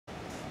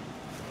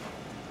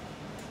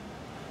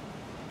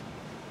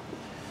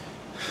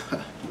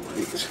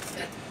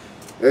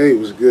Hey,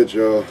 what's good,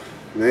 y'all?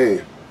 Man,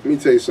 let me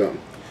tell you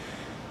something.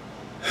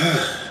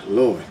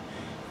 Lord,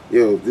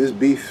 yo, this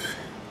beef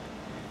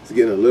is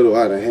getting a little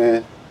out of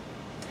hand.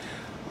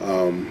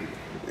 And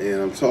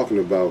I'm talking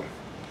about,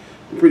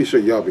 I'm pretty sure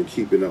y'all been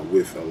keeping up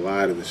with a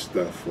lot of the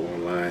stuff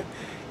online.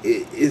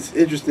 It's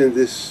interesting,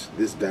 this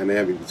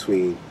dynamic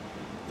between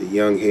the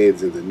young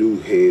heads and the new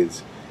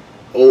heads,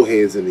 old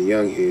heads and the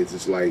young heads.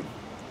 It's like,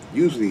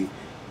 usually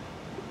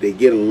they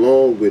get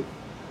along with,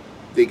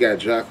 they got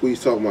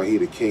Jacquees talking about he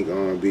the king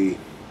R&B,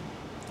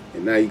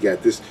 and now you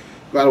got this.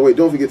 By the way,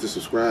 don't forget to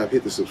subscribe.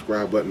 Hit the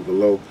subscribe button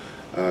below.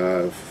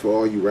 For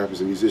all you rappers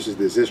and musicians,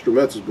 there's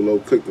instrumentals below.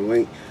 Click the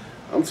link.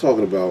 I'm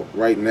talking about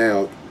right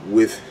now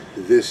with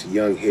this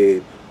young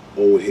head,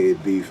 old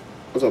head beef.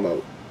 I'm talking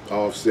about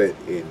Offset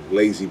and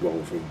Lazy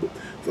Bone from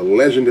the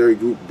legendary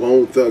group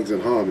Bone Thugs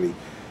and Harmony,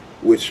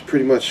 which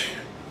pretty much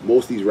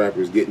most of these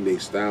rappers getting their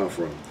style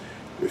from.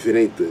 If it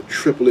ain't the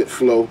triplet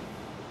flow,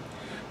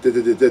 or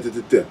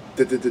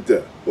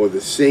the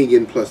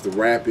singing plus the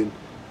rapping.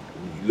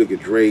 You look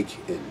at Drake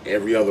and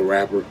every other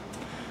rapper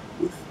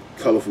with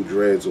colorful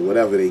dreads or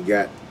whatever they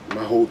got.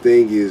 My whole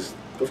thing is,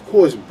 of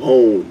course,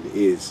 Bone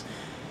is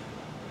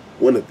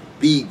one of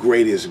the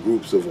greatest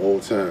groups of all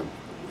time,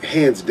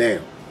 hands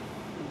down.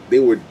 They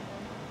were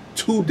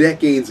 2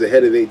 decades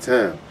ahead of their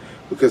time,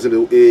 because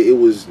it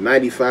was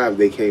 95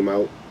 they came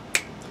out,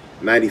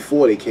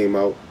 94 they came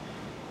out,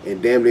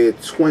 and damn near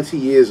 20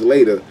 years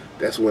later,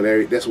 that's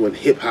when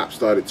hip hop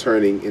started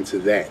turning into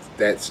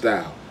that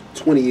style.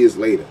 20 years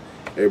later,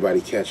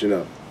 everybody catching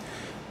up.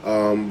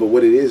 But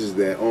what it is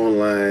that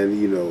online,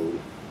 you know,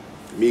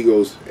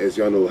 Migos, as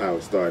y'all know how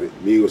it started.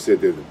 Migos said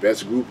they're the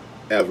best group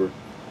ever.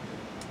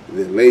 And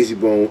then Lazy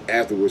Bone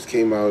afterwards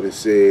came out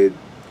and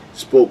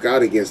spoke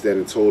out against that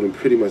and told him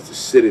pretty much to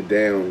sit it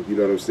down. You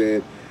know what I'm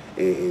saying?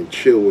 And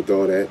chill with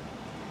all that.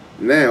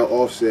 Now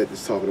Offset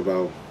is talking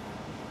about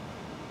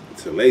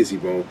to Lazy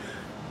Bone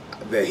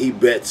that he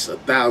bets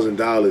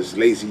 $1,000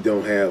 Lazy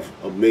don't have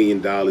 $1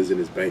 million in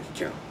his bank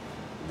account.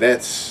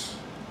 That's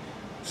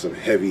some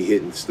heavy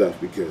hitting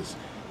stuff, because,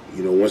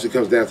 you know, once it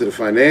comes down to the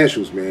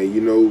financials, man,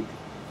 you know,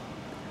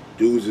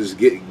 dudes is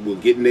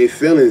getting their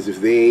feelings if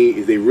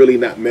they really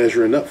not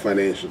measuring up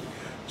financially.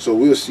 So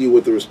we'll see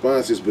what the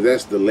response is, but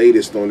that's the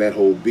latest on that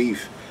whole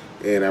beef.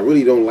 And I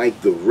really don't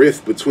like the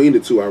rift between the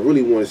two. I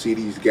really want to see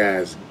these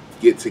guys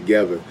get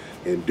together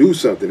and do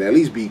something, at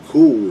least be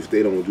cool if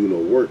they don't do no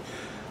work.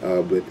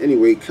 But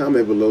anyway,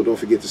 comment below. Don't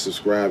forget to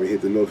subscribe and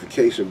hit the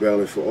notification bell.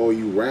 And for all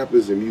you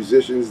rappers and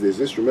musicians, there's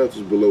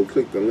instrumentals below.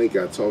 Click the link.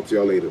 I'll talk to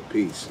y'all later.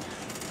 Peace.